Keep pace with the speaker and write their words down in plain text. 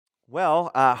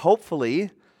Well,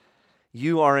 hopefully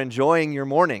you are enjoying your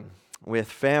morning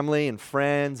with family and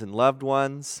friends and loved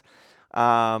ones.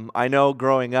 I know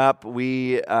growing up,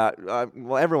 everyone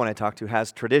I talk to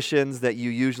has traditions that you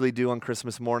usually do on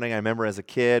Christmas morning. I remember as a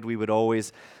kid, we would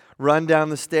always run down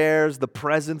the stairs. The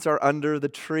presents are under the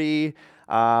tree.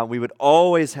 We would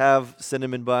always have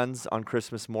cinnamon buns on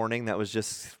Christmas morning. That was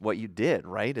just what you did,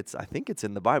 right? I think it's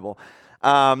in the Bible.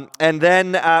 And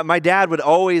then my dad would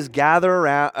always gather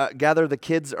the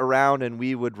kids around, and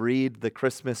we would read the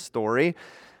Christmas story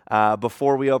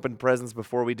before we opened presents,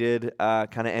 before we did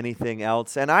kind of anything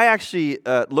else. And I actually,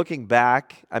 looking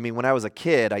back, when I was a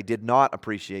kid, I did not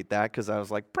appreciate that because I was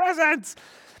like, presents!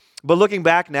 But looking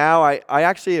back now, I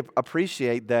actually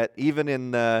appreciate that even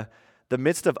in the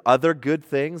midst of other good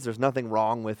things, there's nothing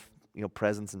wrong with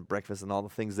presents and breakfast and all the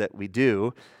things that we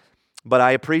do. But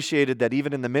I appreciated that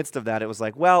even in the midst of that, it was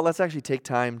like, well, let's actually take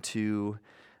time to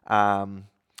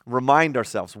remind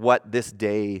ourselves what this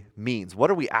day means.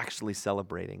 What are we actually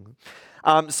celebrating?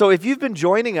 So if you've been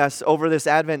joining us over this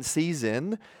Advent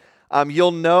season,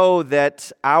 you'll know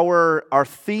that our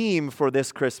theme for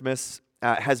this Christmas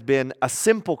has been a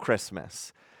simple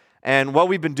Christmas. And what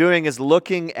we've been doing is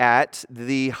looking at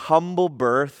the humble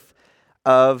birth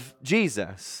of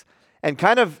Jesus and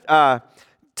kind of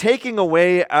taking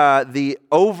away the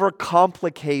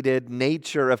overcomplicated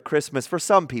nature of Christmas for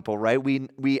some people, right?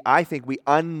 I think we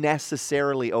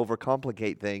unnecessarily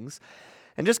overcomplicate things,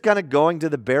 and just kind of going to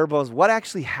the bare bones. What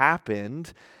actually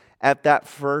happened at that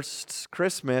first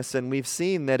Christmas? And we've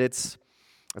seen that it's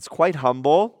quite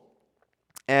humble,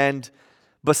 and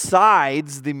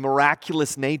besides the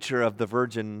miraculous nature of the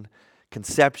virgin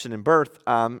conception and birth,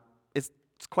 it's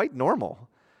quite normal.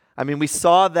 We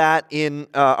saw that in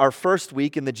our first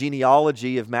week in the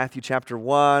genealogy of Matthew chapter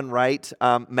 1, right?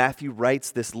 Matthew writes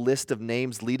this list of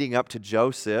names leading up to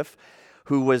Joseph,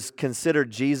 who was considered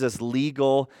Jesus'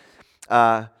 legal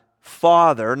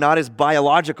father, not his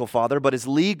biological father, but his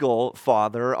legal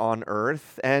father on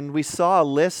earth. And we saw a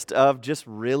list of just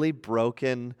really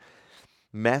broken,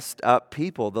 messed up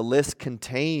people. The list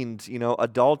contained,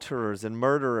 adulterers and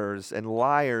murderers and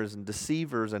liars and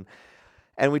deceivers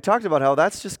and we talked about how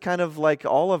that's just kind of like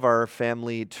all of our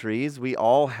family trees. We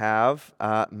all have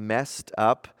messed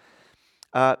up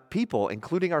people,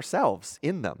 including ourselves,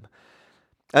 in them.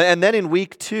 And then in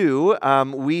week 2,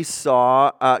 we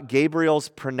saw Gabriel's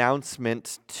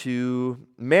pronouncement to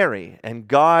Mary. And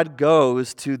God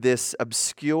goes to this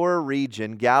obscure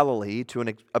region, Galilee, to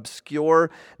an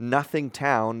obscure nothing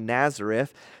town,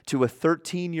 Nazareth, to a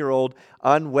 13-year-old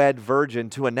unwed virgin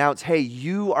to announce, hey,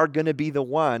 you are going to be the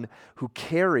one who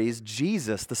carries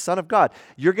Jesus, the Son of God.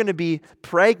 You're going to be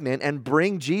pregnant and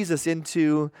bring Jesus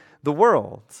into the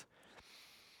world.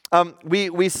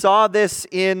 We saw this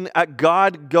in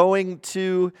God going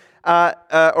to,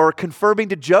 or confirming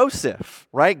to Joseph,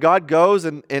 right? God goes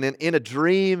and in a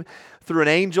dream through an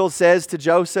angel says to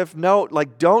Joseph, no,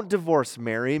 don't divorce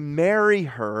Mary, marry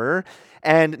her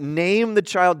and name the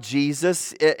child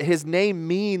Jesus. His name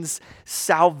means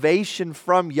salvation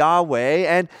from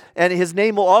Yahweh, and his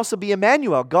name will also be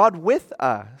Emmanuel, God with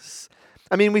us.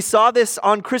 We saw this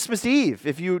on Christmas Eve,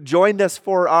 if you joined us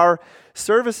for our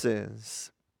services.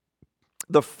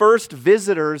 The first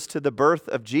visitors to the birth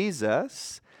of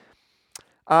Jesus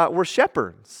were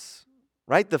shepherds,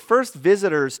 right? The first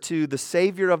visitors to the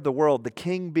Savior of the world, the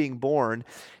King being born,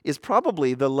 is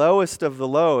probably the lowest of the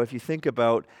low if you think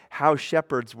about how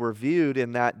shepherds were viewed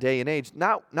in that day and age.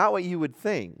 Not what you would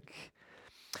think.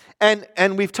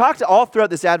 And we've talked all throughout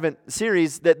this Advent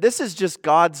series that this is just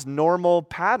God's normal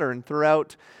pattern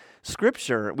throughout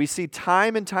Scripture. We see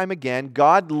time and time again,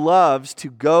 God loves to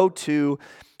go to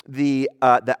the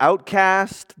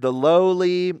outcast, the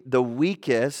lowly, the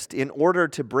weakest, in order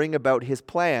to bring about his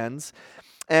plans.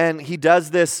 And he does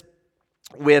this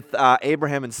with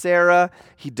Abraham and Sarah.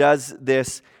 He does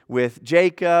this with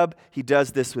Jacob. He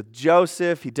does this with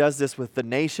Joseph. He does this with the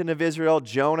nation of Israel,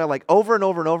 Jonah, over and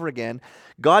over and over again.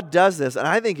 God does this, and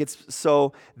I think it's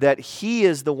so that he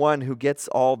is the one who gets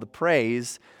all the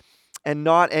praise and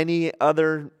not any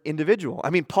other individual.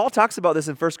 Paul talks about this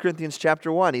in 1 Corinthians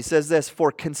chapter 1. He says this,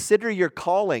 for consider your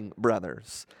calling,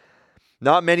 brothers.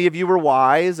 Not many of you were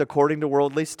wise according to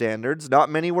worldly standards. Not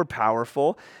many were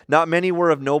powerful. Not many were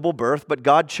of noble birth. But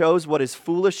God chose what is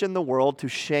foolish in the world to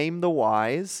shame the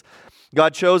wise.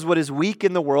 God chose what is weak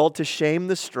in the world to shame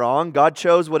the strong. God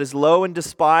chose what is low and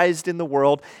despised in the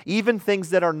world, even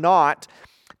things that are not,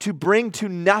 to bring to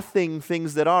nothing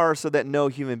things that are, so that no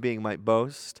human being might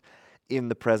boast in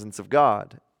the presence of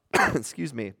God.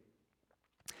 Excuse me.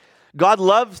 God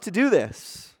loves to do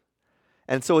this.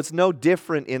 And so it's no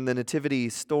different in the nativity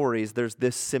stories. There's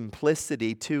this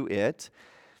simplicity to it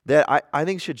that I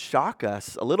think should shock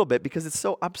us a little bit because it's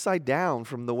so upside down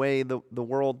from the way the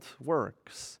world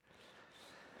works.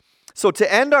 So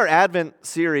to end our Advent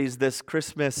series this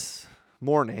Christmas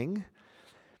morning,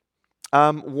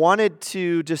 wanted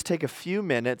to just take a few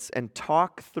minutes and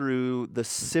talk through the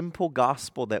simple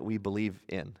gospel that we believe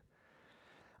in.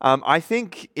 I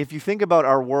think if you think about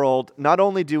our world, not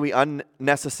only do we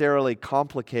unnecessarily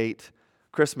complicate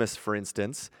Christmas, for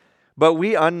instance, but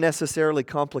we unnecessarily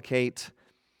complicate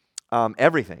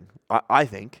everything, I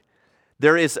think.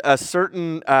 There is a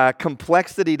certain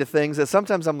complexity to things that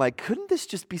sometimes I'm like, couldn't this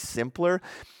just be simpler?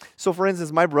 So for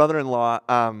instance, my brother-in-law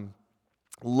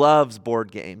loves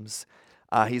board games.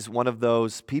 He's one of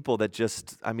those people that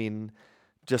just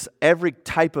every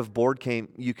type of board game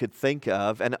you could think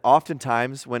of. And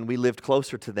oftentimes when we lived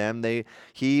closer to them,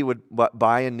 he would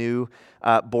buy a new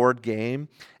board game.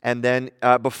 And then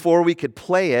before we could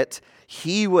play it,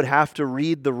 he would have to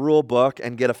read the rule book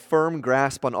and get a firm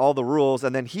grasp on all the rules.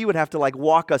 And then he would have to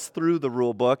walk us through the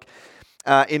rule book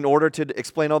in order to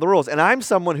explain all the rules. And I'm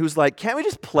someone who's like, can't we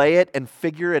just play it and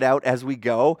figure it out as we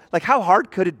go? Like, how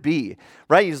hard could it be,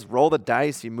 right? You just roll the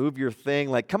dice, you move your thing.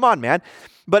 Like, come on, man.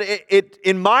 But it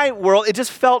in my world, it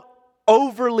just felt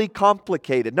overly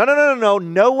complicated.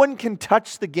 No one can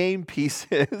touch the game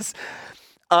pieces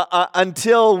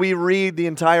until we read the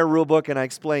entire rule book and I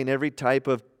explain every type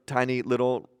of tiny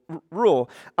little rule.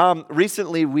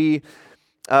 Recently, we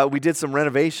did some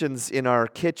renovations in our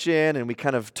kitchen, and we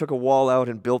kind of took a wall out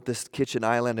and built this kitchen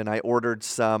island, and I ordered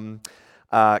some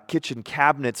kitchen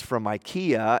cabinets from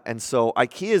IKEA. And so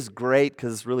IKEA is great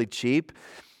because it's really cheap,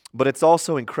 but it's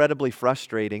also incredibly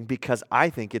frustrating because I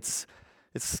think it's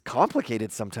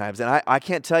complicated sometimes. And I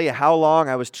can't tell you how long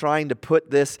I was trying to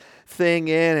put this thing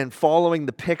in and following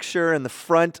the picture in the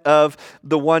front of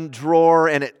the one drawer,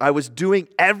 and I was doing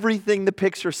everything the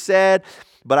picture said,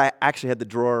 but I actually had the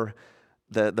drawer,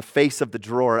 the face of the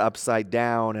drawer upside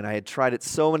down, and I had tried it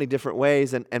so many different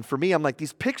ways. And for me, I'm like,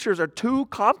 these pictures are too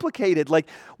complicated. Like,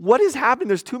 what is happening?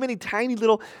 There's too many tiny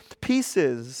little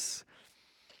pieces.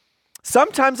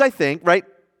 Sometimes I think, right,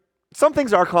 some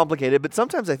things are complicated, but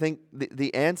sometimes I think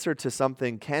the answer to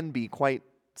something can be quite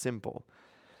simple.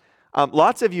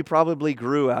 Lots of you probably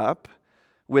grew up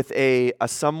with a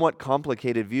somewhat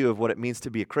complicated view of what it means to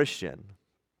be a Christian.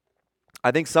 I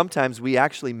think sometimes we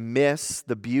actually miss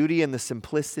the beauty and the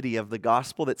simplicity of the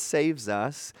gospel that saves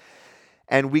us,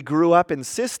 and we grew up in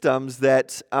systems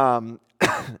that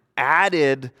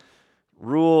added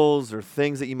rules or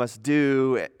things that you must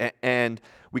do, and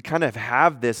we kind of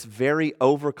have this very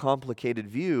overcomplicated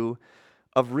view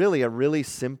of really a really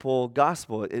simple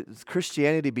gospel.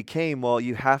 Christianity became, well,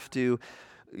 you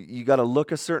got to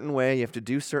look a certain way, you have to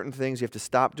do certain things, you have to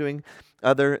stop doing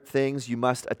other things, you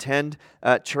must attend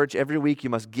church every week, you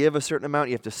must give a certain amount,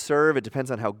 you have to serve, it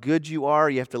depends on how good you are,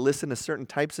 you have to listen to certain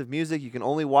types of music, you can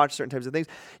only watch certain types of things,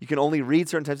 you can only read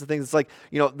certain types of things. It's like,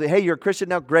 hey, you're a Christian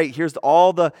now, great, here's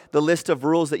all the list of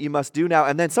rules that you must do now.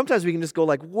 And then sometimes we can just go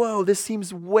like, whoa, this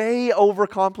seems way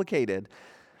overcomplicated.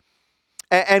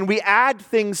 And we add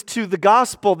things to the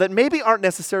gospel that maybe aren't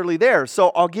necessarily there. So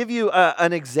I'll give you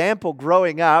an example.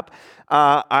 Growing up,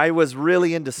 I was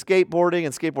really into skateboarding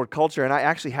and skateboard culture, and I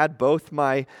actually had both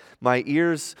my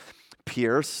ears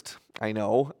pierced. I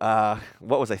know.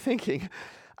 What was I thinking?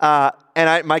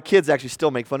 And my kids actually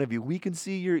still make fun of you. We can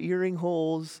see your earring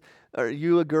holes. Are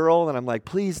you a girl? And I'm like,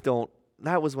 please don't.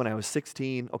 That was when I was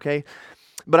 16, okay?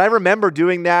 But I remember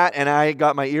doing that, and I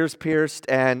got my ears pierced,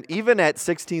 and even at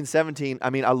 16, 17,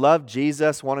 I loved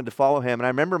Jesus, wanted to follow him, and I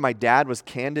remember my dad was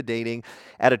candidating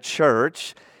at a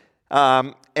church,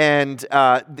 sometimes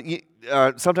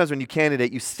when you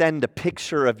candidate, you send a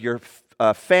picture of your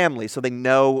family so they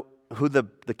know who the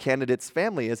candidate's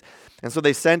family is. And so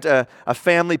they sent a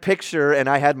family picture, and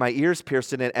I had my ears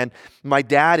pierced in it, and my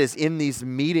dad is in these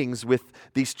meetings with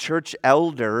these church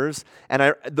elders,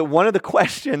 and one of the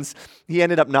questions, he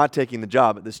ended up not taking the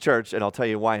job at this church, and I'll tell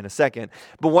you why in a second,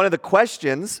 but one of the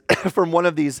questions from one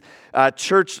of these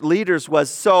church leaders was,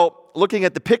 so looking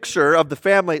at the picture of the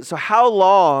family, so how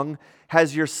long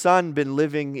has your son been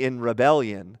living in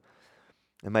rebellion?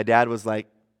 And my dad was like,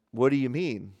 what do you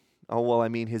mean? Oh, well,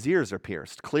 his ears are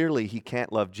pierced. Clearly, he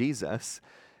can't love Jesus.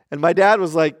 And my dad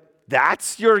was like,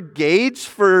 that's your gauge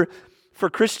for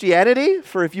Christianity?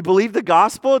 For if you believe the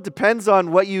gospel, it depends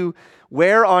on what you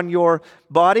wear on your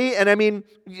body? And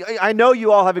I know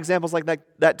you all have examples like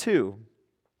that too.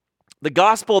 The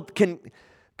gospel can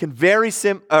very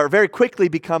quickly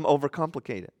become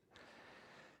overcomplicated.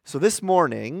 So this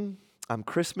morning,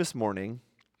 Christmas morning,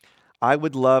 I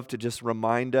would love to just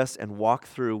remind us and walk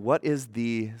through what is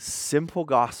the simple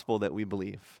gospel that we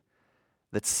believe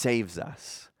that saves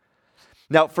us.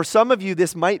 Now, for some of you,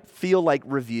 this might feel like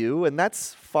review, and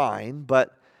that's fine,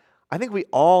 but I think we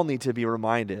all need to be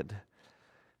reminded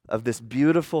of this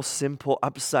beautiful, simple,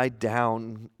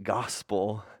 upside-down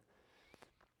gospel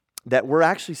that we're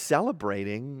actually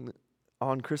celebrating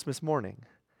on Christmas morning.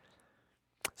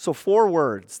 So 4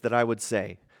 words that I would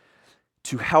say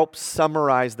to help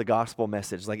summarize the gospel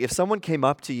message. Like if someone came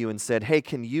up to you and said, hey,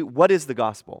 what is the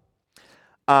gospel?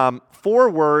 4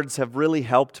 words have really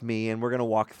helped me, and we're going to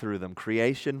walk through them.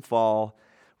 Creation, fall,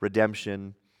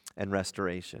 redemption, and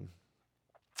restoration.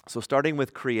 So starting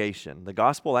with creation. The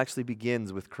gospel actually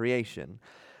begins with creation.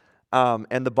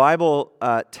 And the Bible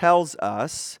tells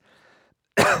us,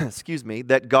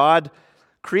 that God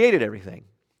created everything.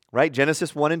 Right?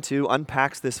 Genesis 1 and 2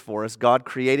 unpacks this for us. God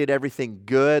created everything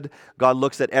good. God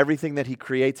looks at everything that he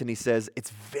creates and he says, it's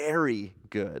very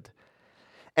good.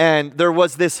 And there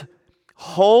was this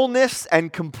wholeness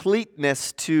and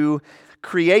completeness to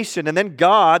creation. And then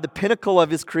God, the pinnacle of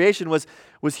his creation was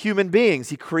human beings.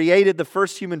 He created the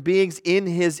first human beings in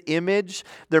his image.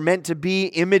 They're meant to be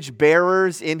image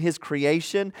bearers in his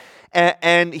creation.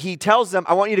 And he tells them,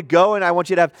 I want you to go and I want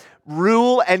you to have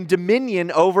rule and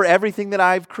dominion over everything that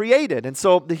I've created. And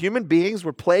so the human beings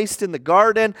were placed in the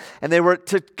garden and they were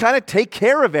to kind of take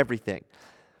care of everything.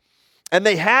 And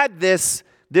they had this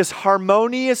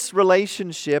harmonious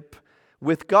relationship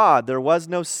with God. There was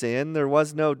no sin, there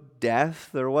was no death,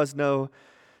 there was no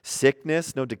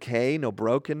sickness, no decay, no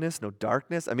brokenness, no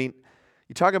darkness. I mean,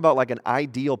 you talk about like an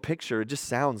ideal picture, it just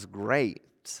sounds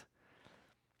great.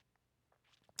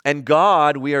 And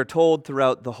God, we are told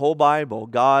throughout the whole Bible,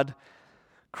 God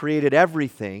created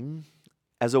everything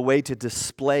as a way to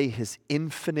display his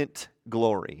infinite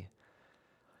glory.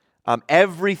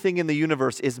 Everything in the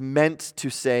universe is meant to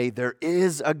say there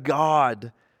is a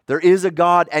God. There is a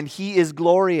God and he is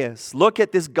glorious. Look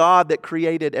at this God that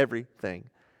created everything.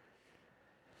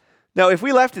 Now, if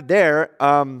we left it there,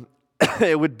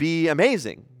 it would be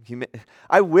amazing.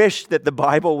 I wish that the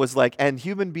Bible was like, and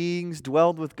human beings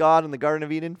dwelled with God in the Garden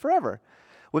of Eden forever.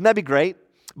 Wouldn't that be great?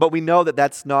 But we know that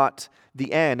that's not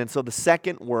the end. And so the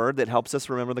second word that helps us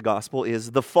remember the gospel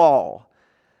is the fall.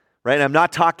 Right? And I'm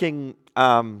not talking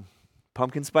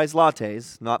pumpkin spice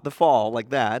lattes, not the fall like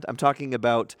that. I'm talking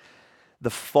about the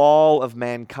fall of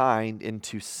mankind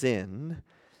into sin.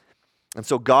 And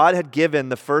so God had given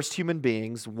the first human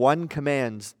beings one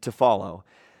command to follow.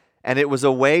 And it was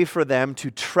a way for them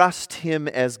to trust him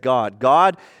as God.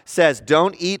 God says,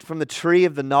 don't eat from the tree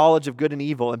of the knowledge of good and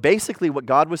evil. And basically what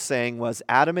God was saying was,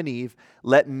 Adam and Eve,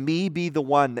 let me be the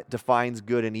one that defines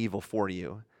good and evil for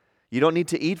you. You don't need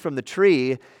to eat from the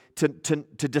tree to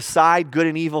decide good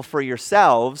and evil for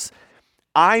yourselves.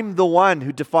 I'm the one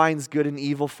who defines good and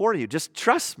evil for you. Just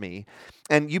trust me.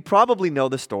 And you probably know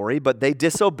the story, but they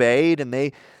disobeyed and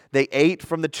they ate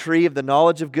from the tree of the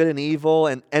knowledge of good and evil.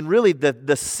 And really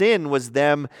the sin was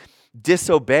them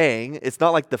disobeying. It's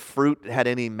not like the fruit had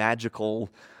any magical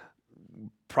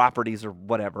properties or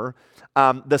whatever.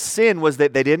 The sin was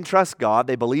that they didn't trust God.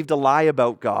 They believed a lie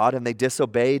about God and they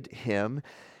disobeyed him.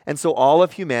 And so all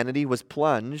of humanity was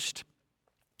plunged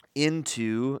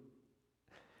into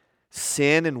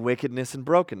sin and wickedness and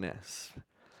brokenness.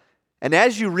 And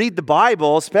as you read the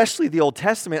Bible, especially the Old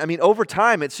Testament, I mean, over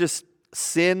time, it's just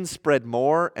sin spread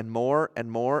more and more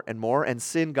and more and more, and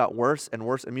sin got worse and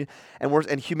worse and worse,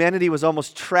 and humanity was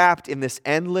almost trapped in this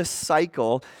endless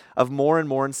cycle of more and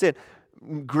more in sin,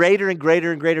 greater and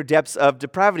greater and greater depths of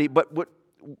depravity. But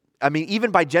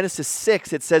even by Genesis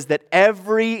 6, it says that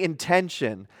every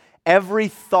intention, every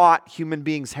thought human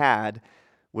beings had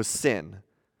was sin.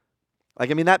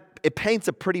 It paints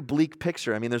a pretty bleak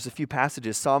picture. There's a few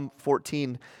passages. Psalm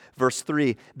 14, verse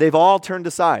 3. They've all turned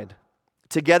aside.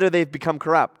 Together they've become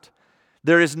corrupt.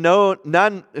 There is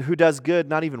none who does good,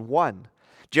 not even one.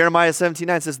 Jeremiah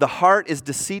 17:9 says, the heart is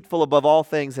deceitful above all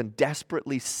things and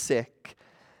desperately sick.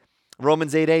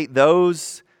 Romans 8:8,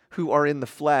 those who are in the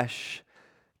flesh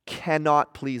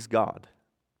cannot please God.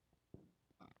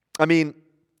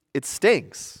 It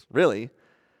stinks, really.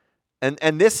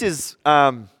 And this is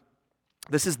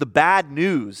the bad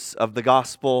news of the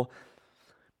gospel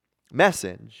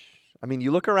message.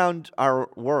 You look around our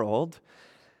world,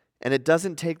 and it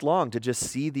doesn't take long to just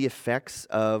see the effects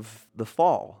of the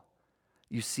fall.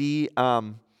 You see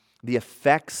the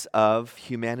effects of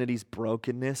humanity's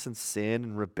brokenness and sin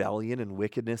and rebellion and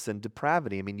wickedness and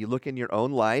depravity. You look in your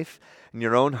own life, in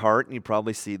your own heart, and you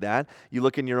probably see that. You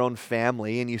look in your own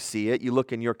family, and you see it. You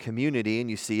look in your community, and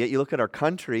you see it. You look at our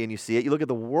country, and you see it. You look at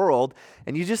the world,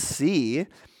 and you just see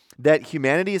that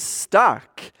humanity is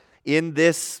stuck in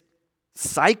this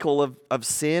cycle of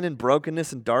sin and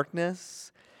brokenness and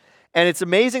darkness. And it's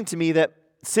amazing to me that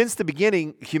since the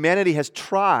beginning, humanity has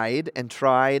tried and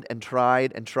tried and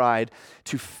tried and tried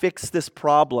to fix this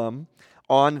problem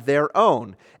on their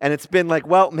own. And it's been like,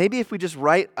 well, maybe if we just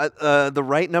write the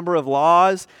right number of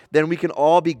laws, then we can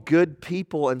all be good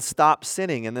people and stop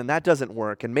sinning. And then that doesn't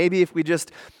work. And maybe if we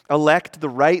just elect the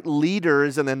right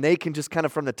leaders, and then they can just kind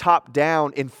of from the top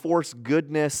down enforce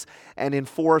goodness and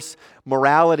enforce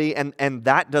morality, and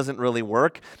that doesn't really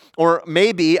work. Or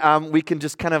maybe we can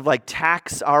just kind of like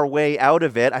tax our way out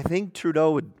of it. I think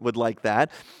Trudeau would like that.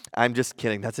 I'm just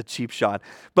kidding. That's a cheap shot.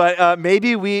 But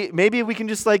maybe we can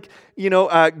just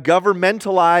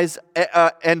governmentalize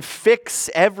and fix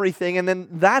everything, and then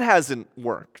that hasn't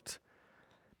worked.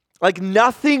 Like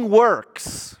nothing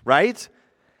works, right?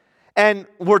 And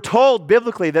we're told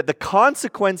biblically that the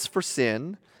consequence for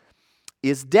sin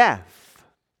is death.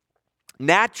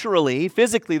 Naturally,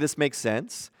 physically, this makes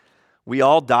sense. We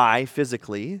all die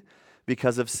physically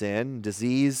because of sin.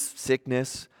 Disease,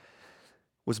 sickness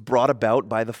was brought about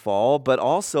by the fall, but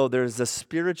also there's a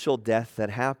spiritual death that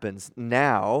happens.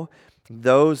 Now,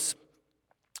 those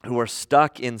who are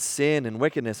stuck in sin and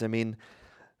wickedness,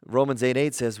 Romans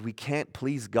 8:8 says we can't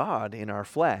please God in our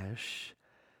flesh.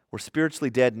 We're spiritually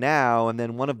dead now, and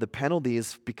then one of the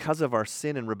penalties because of our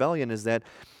sin and rebellion is that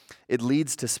it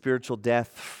leads to spiritual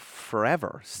death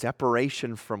forever,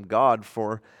 separation from God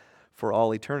for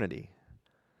all eternity.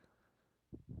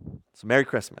 So Merry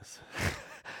Christmas.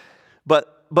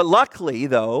 But luckily,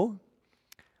 though,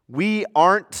 we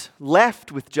aren't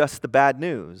left with just the bad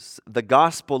news. The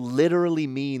gospel literally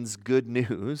means good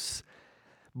news.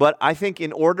 But I think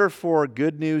in order for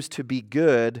good news to be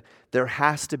good, there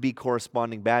has to be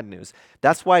corresponding bad news.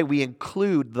 That's why we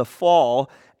include the fall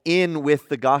in with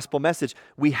the gospel message.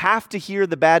 We have to hear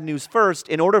the bad news first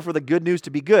in order for the good news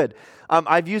to be good.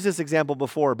 I've used this example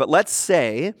before, but let's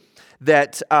say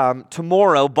that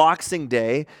tomorrow, Boxing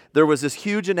Day, there was this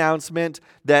huge announcement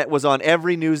that was on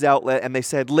every news outlet, and they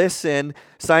said, listen,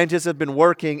 scientists have been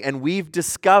working, and we've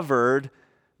discovered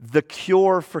the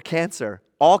cure for cancer.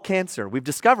 All cancer, we've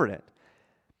discovered it.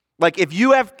 Like if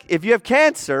you have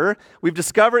cancer, we've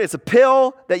discovered it's a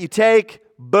pill that you take,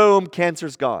 boom,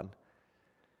 cancer's gone.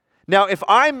 Now, if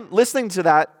I'm listening to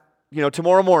that,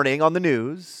 tomorrow morning on the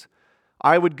news,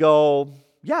 I would go,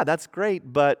 yeah, that's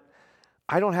great, but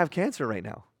I don't have cancer right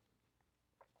now.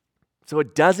 So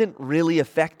it doesn't really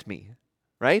affect me,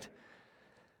 right?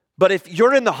 But if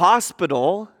you're in the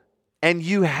hospital and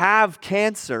you have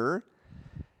cancer,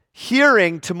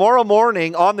 hearing tomorrow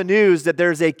morning on the news that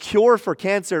there's a cure for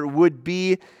cancer would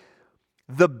be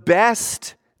the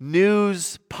best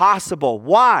news possible.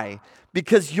 Why?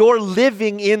 Because you're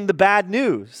living in the bad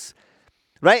news,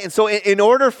 right? And so in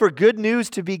order for good news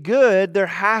to be good, there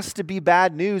has to be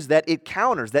bad news that it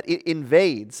counters, that it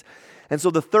invades. And so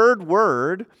the third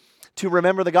word to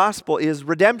remember the gospel is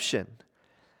redemption.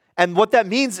 And what that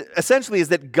means essentially is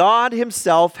that God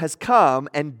himself has come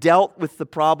and dealt with the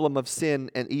problem of sin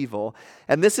and evil.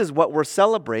 And this is what we're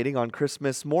celebrating on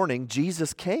Christmas morning.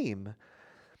 Jesus came.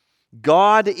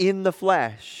 God in the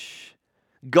flesh.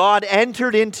 God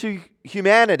entered into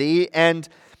humanity and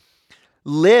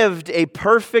lived a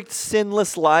perfect,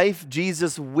 sinless life.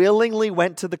 Jesus willingly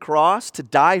went to the cross to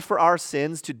die for our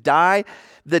sins, to die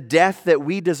the death that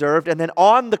we deserved. And then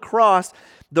on the cross,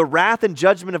 the wrath and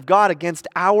judgment of God against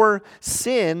our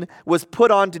sin was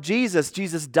put onto Jesus.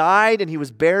 Jesus died and he was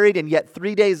buried, and yet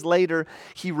 3 days later,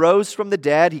 he rose from the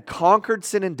dead. He conquered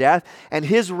sin and death, and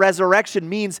his resurrection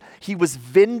means he was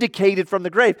vindicated from the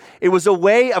grave. It was a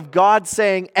way of God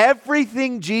saying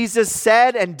everything Jesus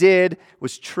said and did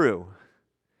was true.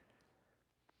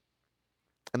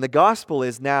 And the gospel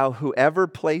is now whoever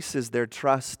places their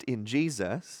trust in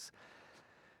Jesus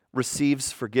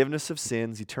receives forgiveness of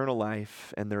sins, eternal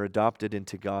life, and they're adopted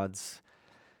into God's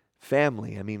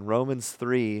family. Romans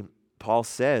 3, Paul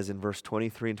says in verse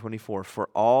 23 and 24, "For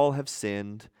all have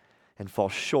sinned and fall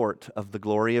short of the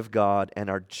glory of God and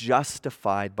are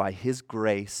justified by his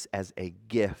grace as a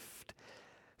gift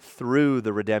through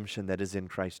the redemption that is in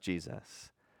Christ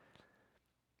Jesus."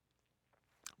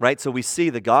 Right? So we see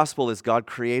the gospel is God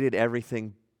created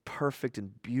everything perfect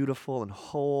and beautiful and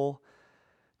whole,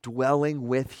 dwelling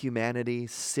with humanity.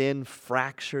 Sin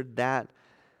fractured that,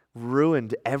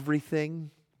 ruined everything,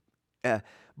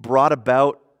 brought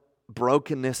about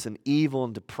brokenness and evil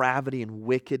and depravity and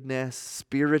wickedness.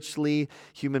 Spiritually,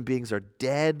 human beings are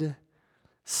dead,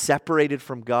 separated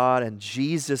from God, and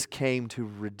Jesus came to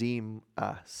redeem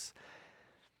us.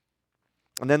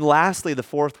 And then lastly, the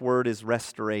fourth word is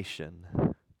restoration.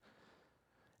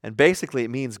 And basically, it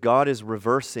means God is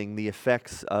reversing the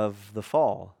effects of the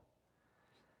fall.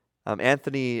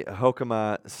 Anthony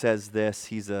Hoekema says this.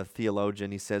 He's a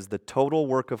theologian. He says, the total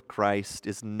work of Christ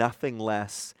is nothing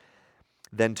less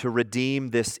than to redeem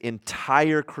this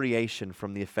entire creation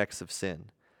from the effects of sin.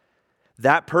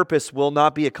 That purpose will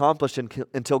not be accomplished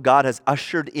until God has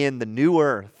ushered in the new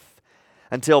earth,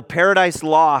 until paradise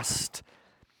lost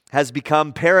has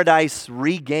become paradise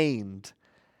regained.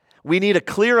 We need a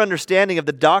clear understanding of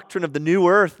the doctrine of the new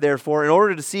earth, therefore, in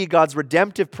order to see God's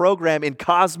redemptive program in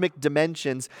cosmic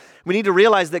dimensions. We need to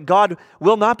realize that God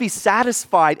will not be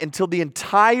satisfied until the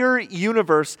entire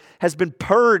universe has been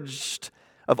purged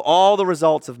of all the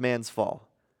results of man's fall.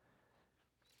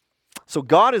 So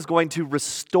God is going to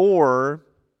restore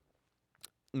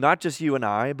not just you and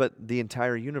I, but the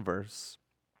entire universe.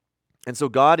 And so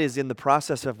God is in the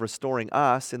process of restoring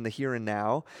us in the here and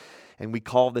now, and we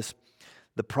call this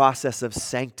the process of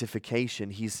sanctification.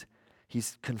 He's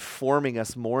conforming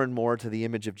us more and more to the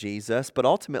image of Jesus, but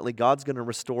ultimately God's going to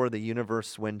restore the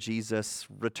universe when Jesus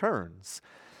returns.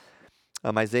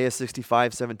 Isaiah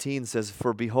 65:17 says,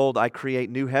 "For behold, I create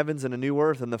new heavens and a new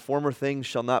earth, and the former things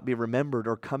shall not be remembered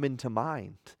or come into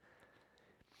mind."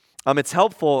 It's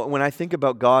helpful when I think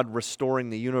about God restoring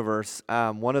the universe.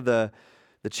 One of the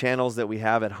channels that we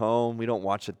have at home, we don't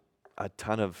watch a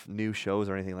ton of new shows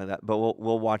or anything like that, but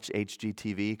we'll watch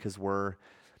HGTV because we're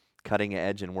cutting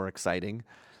edge and we're exciting.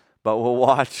 But we'll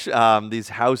watch these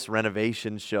house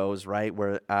renovation shows, right,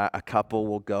 where a couple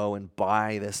will go and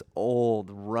buy this old,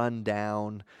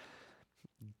 run-down,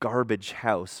 garbage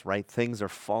house, right? Things are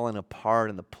falling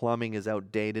apart and the plumbing is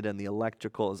outdated and the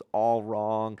electrical is all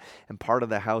wrong and part of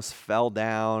the house fell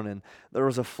down and there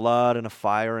was a flood and a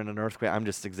fire and an earthquake. I'm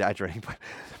just exaggerating,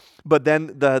 but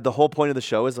then the whole point of the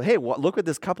show is, hey, look what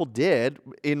this couple did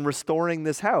in restoring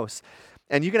this house.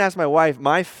 And you can ask my wife,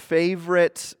 my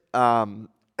favorite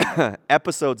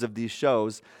episodes of these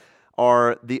shows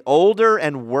are the older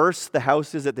and worse the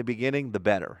house is at the beginning, the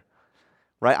better.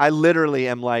 Right? I literally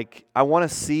am like, I want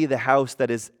to see the house that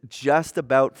is just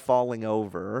about falling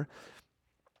over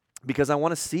because I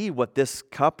want to see what this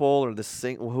couple or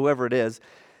whoever it is,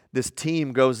 this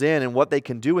team goes in and what they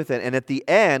can do with it. And at the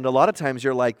end, a lot of times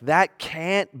you're like, that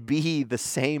can't be the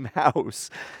same house.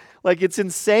 Like, it's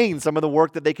insane, some of the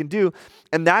work that they can do.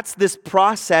 And that's this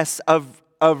process of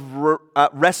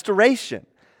restoration.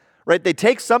 Right? They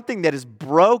take something that is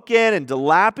broken and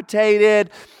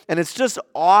dilapidated and it's just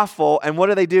awful. And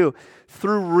what do?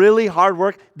 Through really hard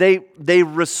work, they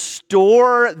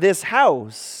restore this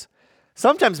house.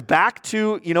 Sometimes back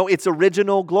to, its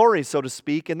original glory, so to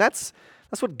speak. And that's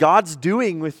what God's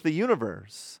doing with the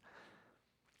universe.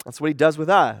 That's what he does with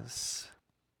us.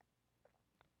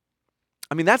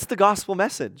 I mean, that's the gospel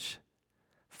message.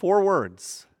 4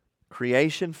 words: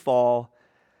 creation, fall,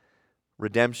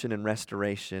 redemption, and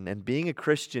restoration. And being a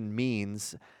Christian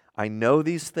means I know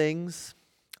these things,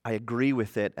 I agree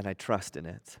with it, and I trust in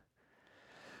it.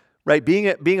 Right?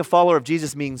 Being a follower of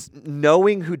Jesus means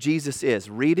knowing who Jesus is,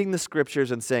 reading the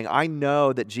scriptures and saying, I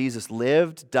know that Jesus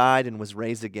lived, died, and was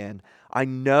raised again. I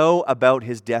know about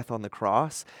his death on the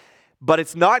cross. But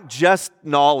it's not just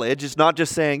knowledge. It's not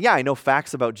just saying, yeah, I know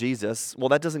facts about Jesus. Well,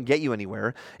 that doesn't get you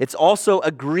anywhere. It's also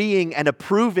agreeing and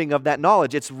approving of that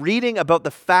knowledge. It's reading about the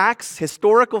facts,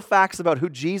 historical facts about who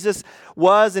Jesus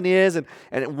was and is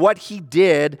and what he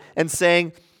did, and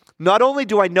saying, not only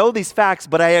do I know these facts,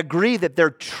 but I agree that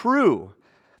they're true.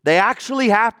 They actually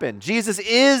happened. Jesus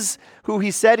is who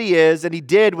he said he is, and he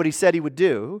did what he said he would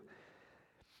do.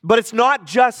 But it's not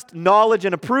just knowledge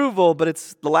and approval,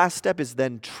 but the last step is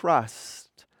then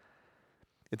trust.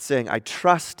 It's saying, I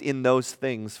trust in those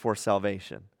things for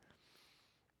salvation.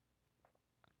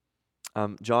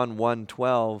 John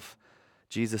 1:12,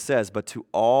 Jesus says,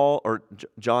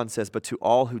 John says, but to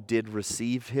all who did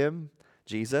receive him,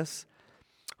 Jesus,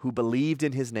 who believed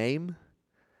in his name,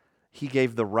 he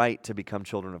gave the right to become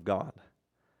children of God.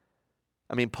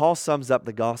 I mean, Paul sums up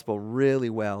the gospel really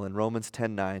well in Romans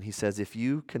 10:9. He says, if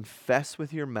you confess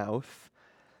with your mouth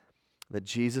that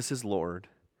Jesus is Lord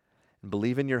and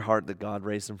believe in your heart that God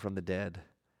raised him from the dead,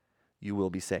 you will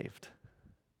be saved.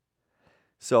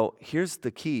 So here's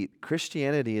the key.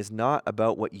 Christianity is not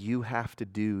about what you have to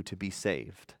do to be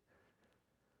saved.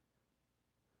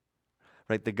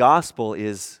 Right? The gospel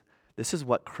is, this is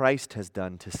what Christ has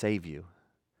done to save you.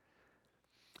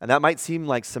 And that might seem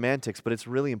like semantics, but it's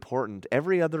really important.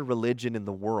 Every other religion in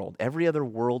the world, every other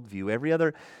worldview, every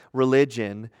other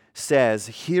religion says,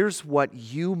 here's what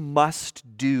you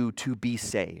must do to be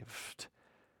saved.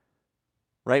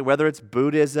 Right? Whether it's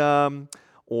Buddhism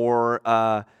or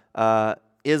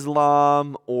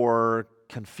Islam or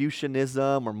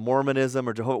Confucianism or Mormonism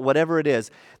or Jehovah, whatever it is,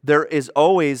 there is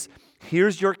always,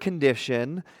 here's your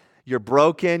condition. You're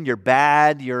broken, you're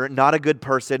bad, you're not a good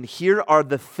person. Here are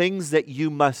the things that you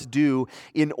must do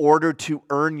in order to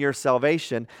earn your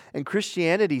salvation. And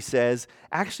Christianity says,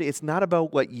 actually, it's not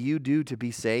about what you do to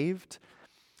be saved.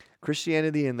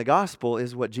 Christianity and the gospel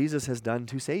is what Jesus has done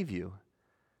to save you.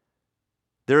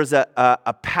 There is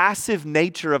a passive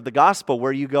nature of the gospel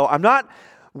where you go, I'm not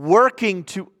working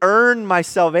to earn my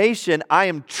salvation. I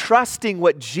am trusting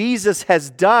what Jesus has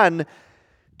done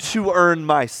to earn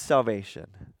my salvation.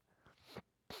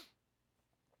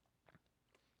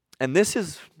 And this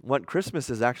is what Christmas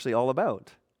is actually all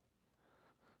about.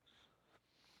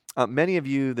 Many of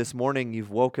you this morning, you've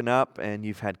woken up and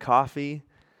you've had coffee,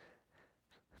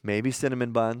 maybe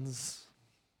cinnamon buns.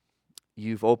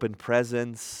 You've opened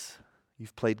presents.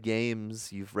 You've played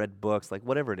games. You've read books, like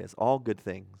whatever it is, all good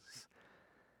things.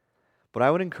 But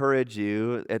I would encourage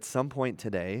you at some point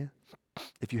today,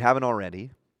 if you haven't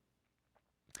already,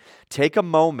 take a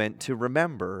moment to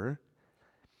remember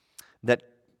that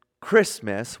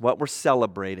Christmas, what we're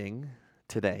celebrating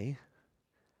today,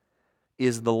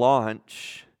 is the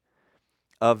launch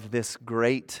of this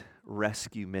great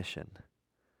rescue mission.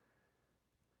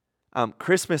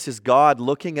 Christmas is God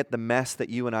looking at the mess that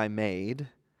you and I made,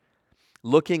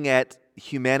 looking at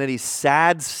humanity's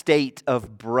sad state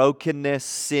of brokenness,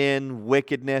 sin,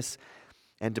 wickedness,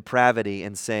 and depravity,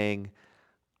 and saying,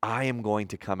 I am going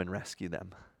to come and rescue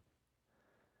them.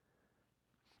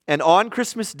 And on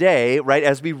Christmas Day, right,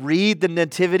 as we read the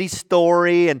nativity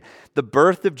story and the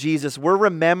birth of Jesus, we're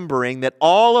remembering that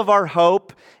all of our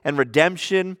hope and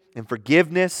redemption and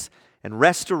forgiveness and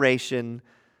restoration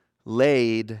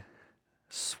laid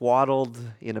swaddled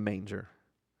in a manger.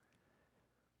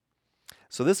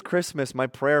 So this Christmas, my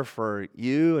prayer for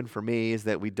you and for me is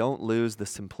that we don't lose the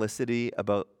simplicity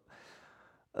about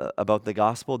the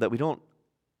gospel, that we don't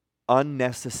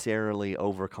unnecessarily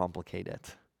overcomplicate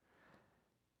it.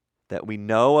 That we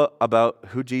know about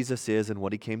who Jesus is and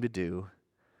what he came to do,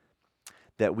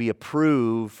 that we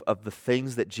approve of the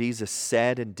things that Jesus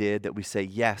said and did, that we say,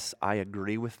 yes, I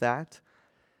agree with that.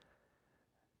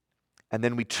 And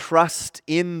then we trust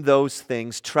in those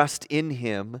things, trust in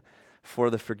him for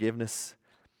the forgiveness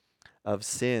of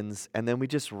sins, and then we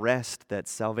just rest that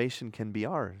salvation can be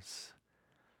ours.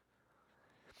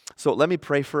 So let me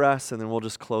pray for us, and then we'll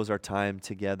just close our time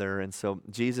together. And so,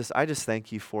 Jesus, I just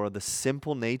thank you for the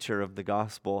simple nature of the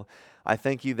gospel. I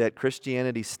thank you that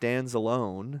Christianity stands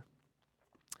alone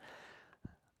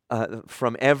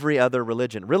from every other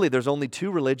religion. Really, there's only two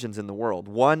religions in the world.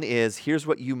 One is, here's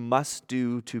what you must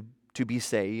do to be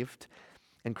saved.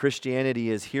 And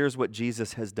Christianity is, here's what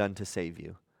Jesus has done to save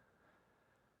you.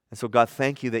 And so, God,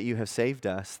 thank you that you have saved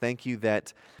us. Thank you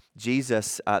that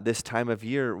Jesus, this time of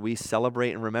year, we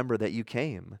celebrate and remember that you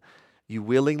came. You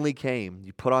willingly came.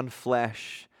 You put on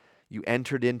flesh. You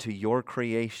entered into your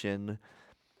creation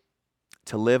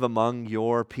to live among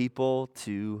your people,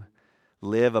 to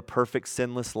live a perfect,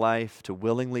 sinless life, to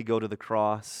willingly go to the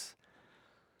cross,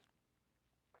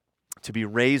 to be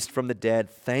raised from the dead.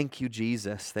 Thank you,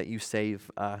 Jesus, that you save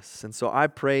us. And so I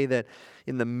pray that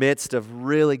in the midst of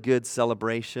really good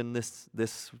celebration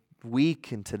this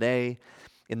week and today,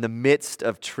 in the midst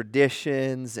of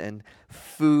traditions and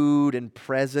food and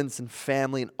presents and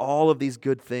family and all of these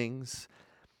good things,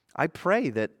 I pray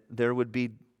that there would be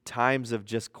times of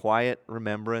just quiet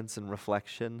remembrance and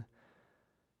reflection.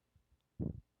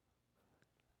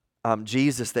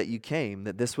 Jesus, that you came,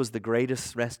 that this was the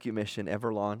greatest rescue mission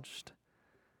ever launched,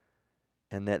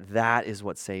 and that is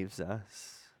what saves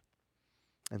us.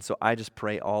 And so I just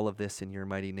pray all of this in your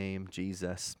mighty name,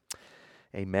 Jesus.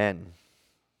 Amen.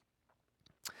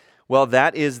 Well,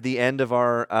 that is the end of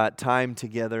our time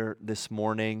together this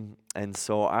morning. And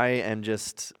so I am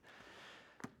just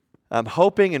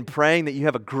hoping and praying that you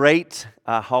have a great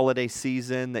holiday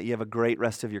season, that you have a great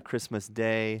rest of your Christmas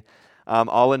day.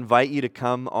 I'll invite you to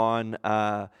come on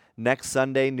next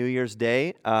Sunday, New Year's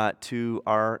Day, to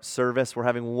our service. We're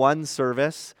having one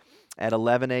service at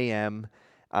 11 a.m.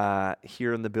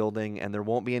 Here in the building, and there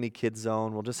won't be any kids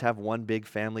zone. We'll just have one big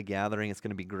family gathering. It's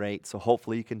going to be great, so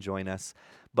hopefully you can join us.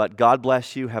 But God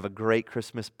bless you. Have a great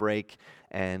Christmas break,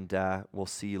 and we'll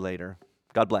see you later.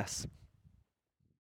 God bless.